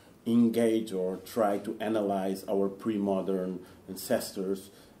intellectuals, engage or try to analyze our pre-modern ancestors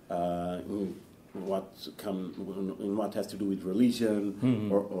what has to do with religion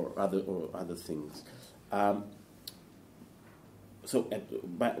or other things. So,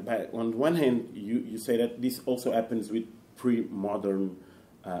 on one hand, you say that this also happens with pre-modern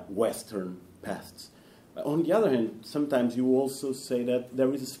Western pasts. On the other hand, sometimes you also say that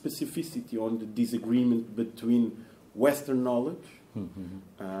there is a specificity on the disagreement between Western knowledge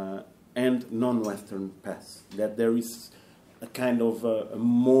and non-Western pasts. That there is a kind of a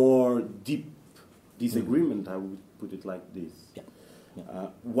more deep disagreement, I would put it like this. Yeah.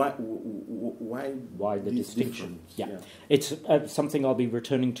 Why the distinction? Yeah. It's something I'll be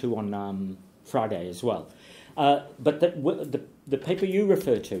returning to on Friday as well. But the paper you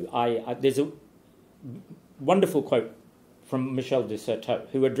refer to, there's a wonderful quote from Michel de Certeau,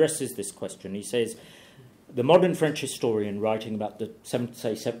 who addresses this question. He says, the modern French historian writing about the,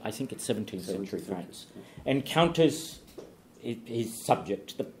 I think it's 17th century France, encounters his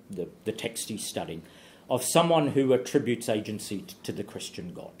subject, the text he's studying, of someone who attributes agency to the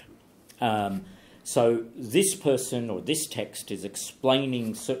Christian God. So this person or this text is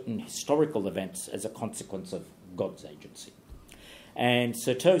explaining certain historical events as a consequence of God's agency. And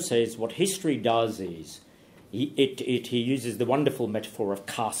Certeau says what history does is he uses the wonderful metaphor of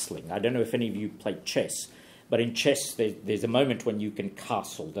castling. I don't know if any of you played chess, but in chess there's a moment when you can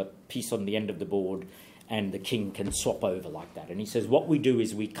castle, the piece on the end of the board, and the king can swap over like that. And he says what we do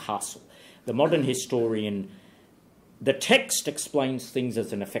is we castle. The modern historian, the text explains things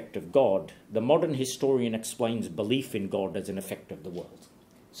as an effect of God. The modern historian explains belief in God as an effect of the world.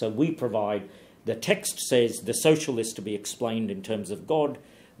 So we provide, the text says the social is to be explained in terms of God.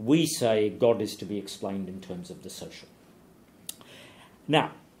 We say God is to be explained in terms of the social.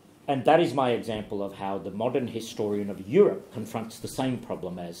 Now, and that is my example of how the modern historian of Europe confronts the same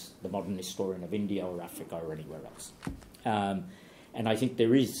problem as the modern historian of India or Africa or anywhere else. And I think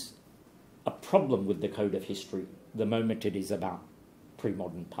there is a problem with the code of history the moment it is about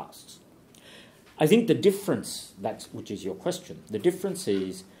pre-modern pasts. I think the difference, which is your question, the difference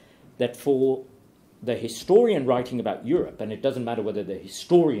is that for the historian writing about Europe, and it doesn't matter whether the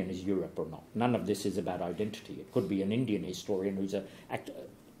historian is Europe or not, none of this is about identity. It could be an Indian historian who's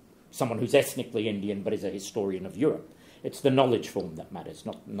someone who's ethnically Indian but is a historian of Europe. It's the knowledge form that matters,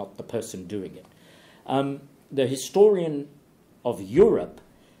 not the person doing it. The historian of Europe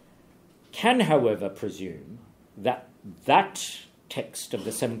can, however, presume that that text of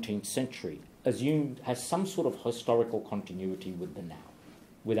the 17th century has some sort of historical continuity with the now,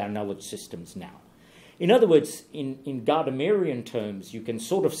 with our knowledge systems now. In other words, in Gardemerian terms, you can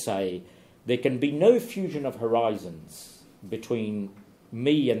sort of say there can be no fusion of horizons between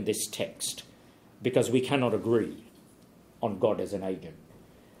me and this text because we cannot agree on God as an agent.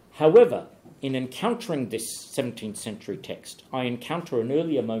 However, in encountering this 17th century text, I encounter an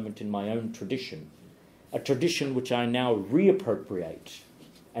earlier moment in my own tradition, a tradition which I now reappropriate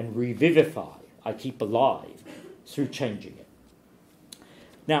and revivify, I keep alive through changing it.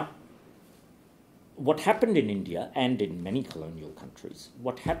 Now, what happened in India and in many colonial countries,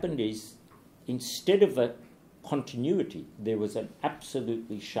 what happened is instead of a continuity, there was an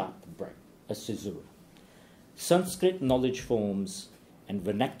absolutely sharp break, a caesura. Sanskrit knowledge forms and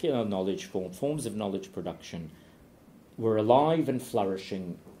vernacular knowledge forms of knowledge production were alive and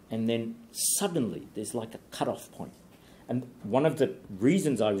flourishing, and then suddenly there's like a cut-off point. And one of the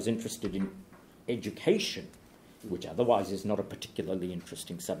reasons I was interested in education, which otherwise is not a particularly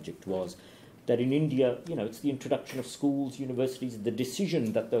interesting subject, was that in India, it's the introduction of schools, universities, the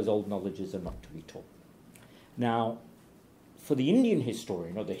decision that those old knowledges are not to be taught. Now, for the Indian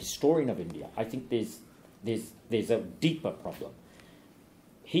historian or the historian of India, I think there's a deeper problem.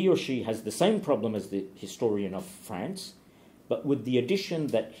 He or she has the same problem as the historian of France, but with the addition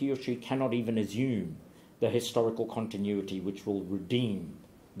that he or she cannot even assume the historical continuity which will redeem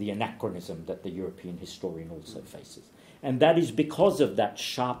the anachronism that the European historian also faces. And that is because of that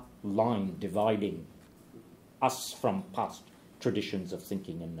sharp line dividing us from past traditions of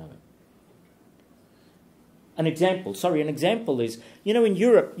thinking and knowing. An example is, in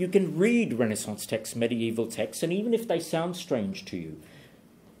Europe you can read Renaissance texts, medieval texts, and even if they sound strange to you,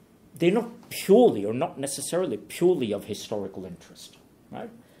 they're not purely or not necessarily purely of historical interest, right?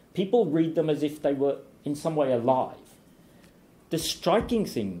 People read them as if they were in some way alive. The striking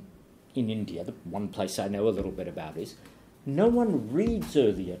thing in India, the one place I know a little bit about, is no one reads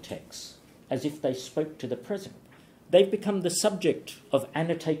earlier texts as if they spoke to the present. They've become the subject of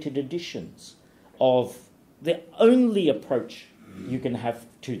annotated editions, of the only approach you can have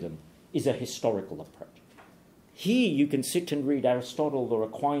to them is a historical approach. Here you can sit and read Aristotle or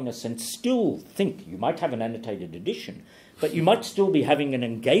Aquinas and still think. You might have an annotated edition, but you might still be having an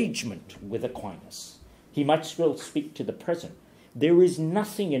engagement with Aquinas. He might still speak to the present. There is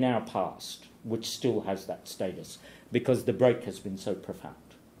nothing in our past which still has that status because the break has been so profound,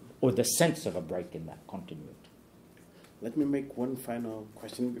 or the sense of a break in that continuity. Let me make one final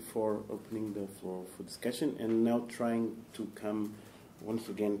question before opening the floor for discussion, and now trying to come once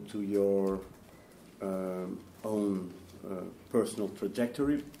again to your own personal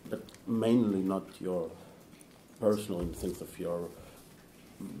trajectory, but mainly not your personal in the sense of your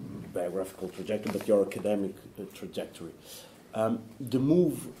biographical trajectory, but your academic trajectory. The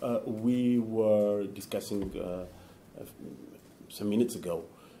move we were discussing some minutes ago,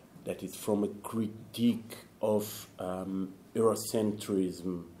 that is from a critique of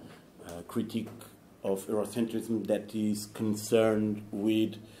Eurocentrism, that is concerned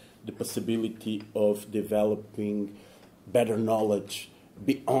with the possibility of developing better knowledge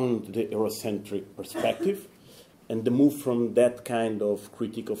beyond the Eurocentric perspective, and the move from that kind of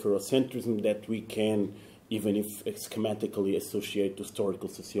critique of Eurocentrism that we can, even if schematically, associate to historical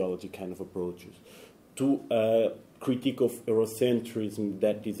sociology kind of approaches, to a critique of Eurocentrism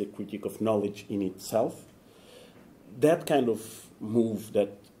that is a critique of knowledge in itself. That kind of move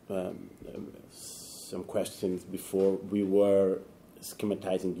that some questions before we were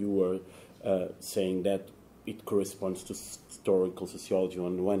schematizing, you were saying that it corresponds to historical sociology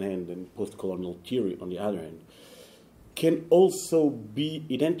on the one hand and post-colonial theory on the other hand, can also be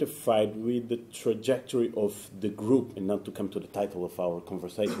identified with the trajectory of the group, and not to come to the title of our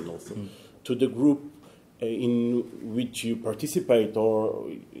conversation also, to the group in which you participate or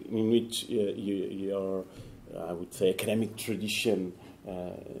in which your, I would say, academic tradition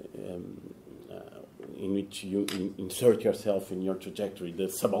in which you insert yourself in your trajectory, the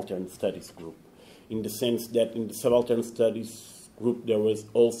Subaltern Studies group, in the sense that in the Subaltern Studies group there was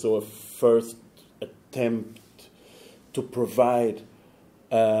also a first attempt to provide,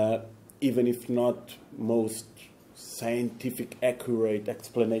 even if not most scientific, accurate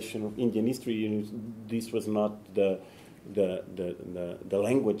explanation of Indian history. This was not the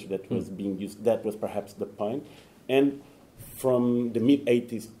language that was being used. That was perhaps the point. And from the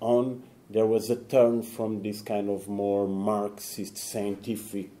mid-80s on, there was a turn from this kind of more Marxist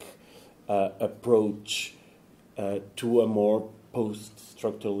scientific approach to a more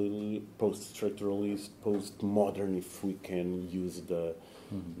post-structuralist, postmodern, if we can use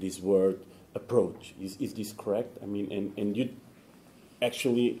this word, approach. Is this correct? I mean, and you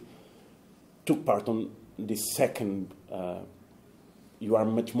actually took part on this second, you are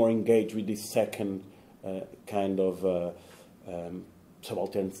much more engaged with this second kind of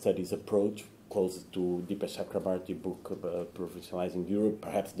subaltern studies approach, close to Deepesh Chakrabarty book, Professionalizing Europe,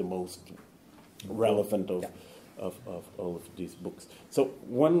 perhaps the most relevant of all of these books. So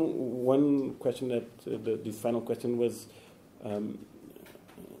one question that this final question was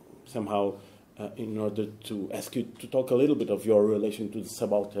somehow in order to ask you to talk a little bit of your relation to the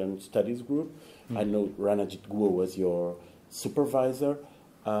Subaltern Studies group. I know Ranajit Guha was your supervisor,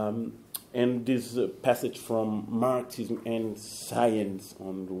 and this passage from Marxism and science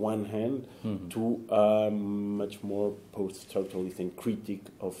on the one hand to a much more post-structuralist and critique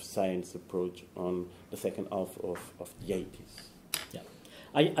of science approach on the second half of the 80s. Yeah.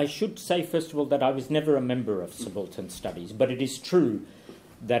 I should say, first of all, that I was never a member of Subaltern Studies, but it is true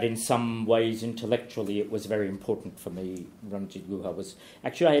that in some ways intellectually it was very important for me. Ranajit Guha was...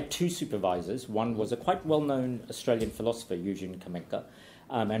 Actually, I had two supervisors. One was a quite well-known Australian philosopher, Eugene Kamenka,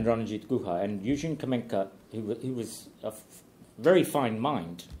 and Ranajit Guha. And Eugene Kamenka, he was a very fine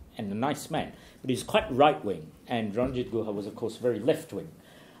mind and a nice man, but he was quite right-wing, and Ranajit Guha was, of course, very left-wing.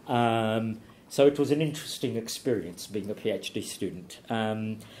 So it was an interesting experience being a PhD student.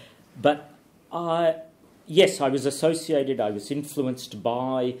 Yes, I was associated, I was influenced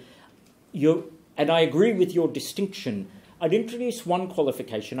by you, and I agree with your distinction. I'd introduce one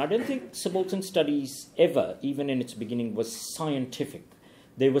qualification. I don't think Subaltern Studies ever, even in its beginning, was scientific.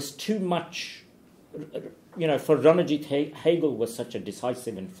 There was too much, for Ranajit, Hegel was such a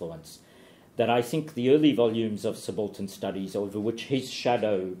decisive influence that I think the early volumes of Subaltern Studies, over which his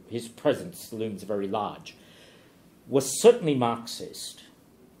shadow, his presence looms very large, was certainly Marxist,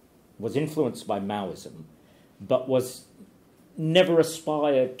 was influenced by Maoism, but was never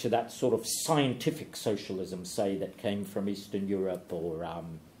aspired to that sort of scientific socialism, say, that came from Eastern Europe or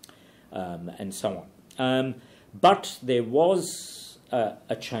and so on. But there was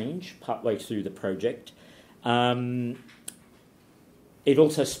a change partway through the project. It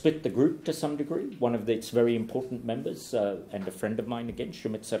also split the group to some degree. One of its very important members, and a friend of mine again,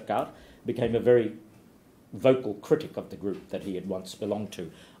 Shumit Sarkar, became a very vocal critic of the group that he had once belonged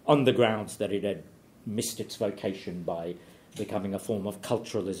to, on the grounds that it had missed its vocation by becoming a form of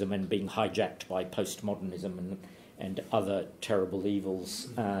culturalism and being hijacked by postmodernism and other terrible evils,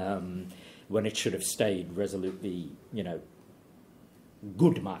 when it should have stayed resolutely,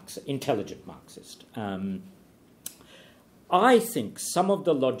 good Marxist, intelligent Marxist. I think some of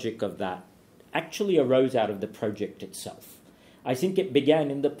the logic of that actually arose out of the project itself. I think it began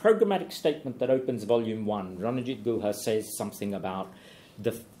in the programmatic statement that opens Volume 1. Ranajit Guha says something about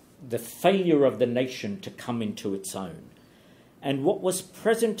the failure of the nation to come into its own. And what was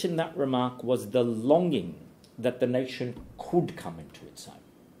present in that remark was the longing that the nation could come into its own.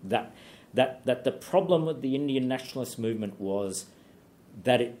 That the problem with the Indian nationalist movement was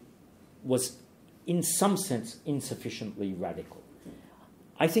that it was, in some sense, insufficiently radical.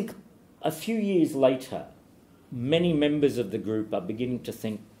 I think a few years later, many members of the group are beginning to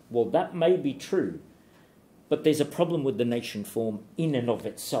think, well, that may be true, but there's a problem with the nation form in and of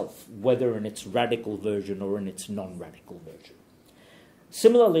itself, whether in its radical version or in its non-radical version.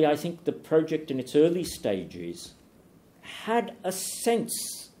 Similarly, I think the project in its early stages had a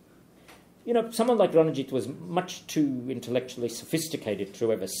sense. Someone like Ranajit was much too intellectually sophisticated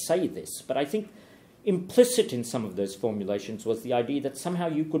to ever say this, but I think implicit in some of those formulations was the idea that somehow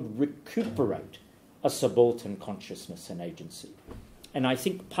you could recuperate a subaltern consciousness and agency. And I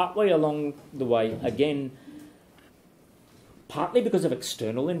think partway along the way, again, partly because of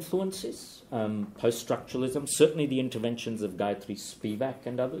external influences, post-structuralism, certainly the interventions of Gayatri Spivak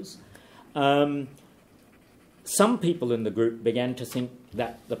and others, some people in the group began to think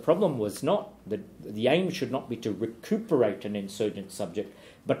that the problem was not, the aim should not be to recuperate an insurgent subject,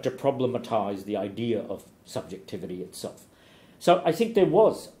 but to problematize the idea of subjectivity itself. So I think there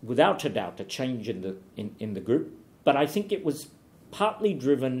was, without a doubt, a change in the group, but I think it was partly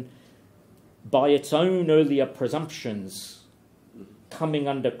driven by its own earlier presumptions coming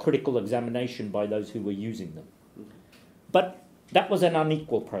under critical examination by those who were using them. But that was an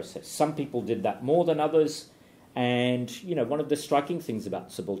unequal process. Some people did that more than others. And, one of the striking things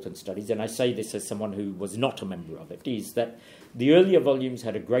about subaltern studies, and I say this as someone who was not a member of it, is that the earlier volumes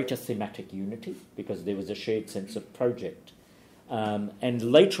had a greater thematic unity because there was a shared sense of project. And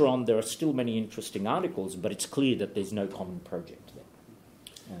later on, there are still many interesting articles, but it's clear that there's no common project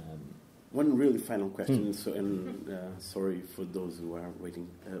there. One really final question, sorry for those who are waiting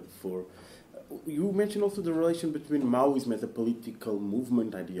for... You mentioned also the relation between Maoism as a political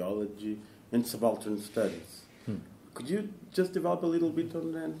movement, ideology, and subaltern studies. Could you just develop a little bit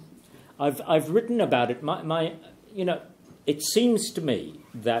on that? I've written about it. It seems to me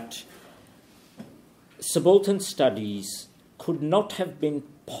that subaltern studies could not have been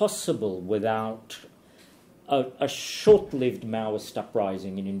possible without a short-lived Maoist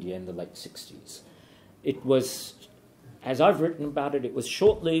uprising in India in the late 60s. It was, as I've written about it, it was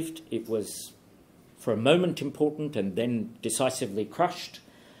short-lived, it was for a moment important and then decisively crushed.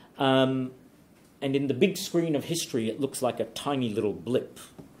 And in the big screen of history, it looks like a tiny little blip.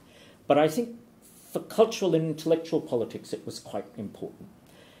 But I think for cultural and intellectual politics, it was quite important.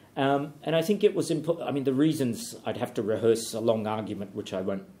 And I think it was important. The reasons, I'd have to rehearse a long argument, which I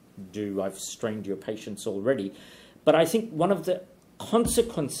won't do. I've strained your patience already. But I think one of the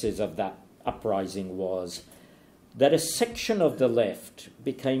consequences of that uprising was that a section of the left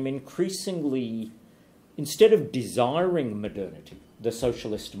became increasingly, instead of desiring modernity, the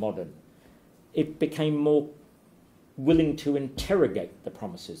socialist modern, it became more willing to interrogate the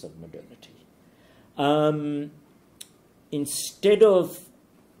promises of modernity. Instead of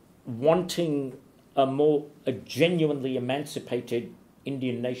wanting a genuinely emancipated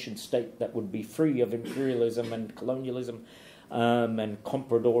Indian nation state that would be free of imperialism and colonialism and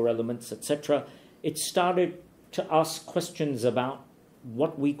comprador elements, etc., it started to ask questions about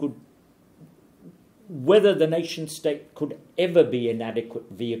whether the nation state could ever be an adequate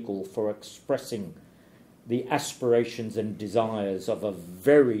vehicle for expressing the aspirations and desires of a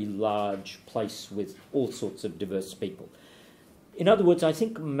very large place with all sorts of diverse people. In other words, I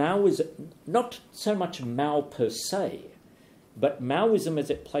think Maoism, not so much Mao per se, but Maoism as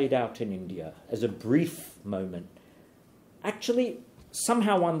it played out in India as a brief moment, actually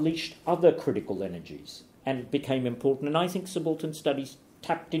somehow unleashed other critical energies and became important. And I think subaltern studies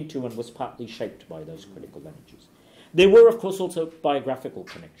tapped into and was partly shaped by those critical energies. There were, of course, also biographical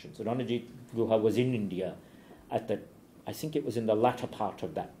connections. Ranajit Guha was in India I think it was in the latter part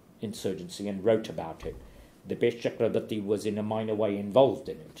of that insurgency and wrote about it. Dipesh Chakrabarti was in a minor way involved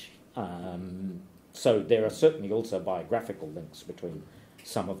in it. So there are certainly also biographical links between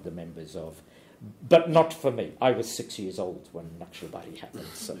some of the members of, but not for me. I was 6 years old when Naxalbari happened.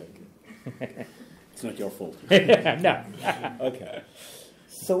 So. It's not your fault. No. Okay.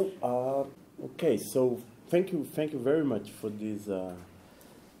 So, so thank you very much for this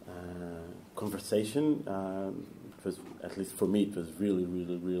conversation. It was, at least for me, it was really,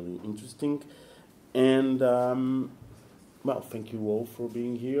 really, really interesting. And, well, thank you all for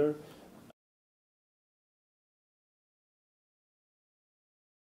being here.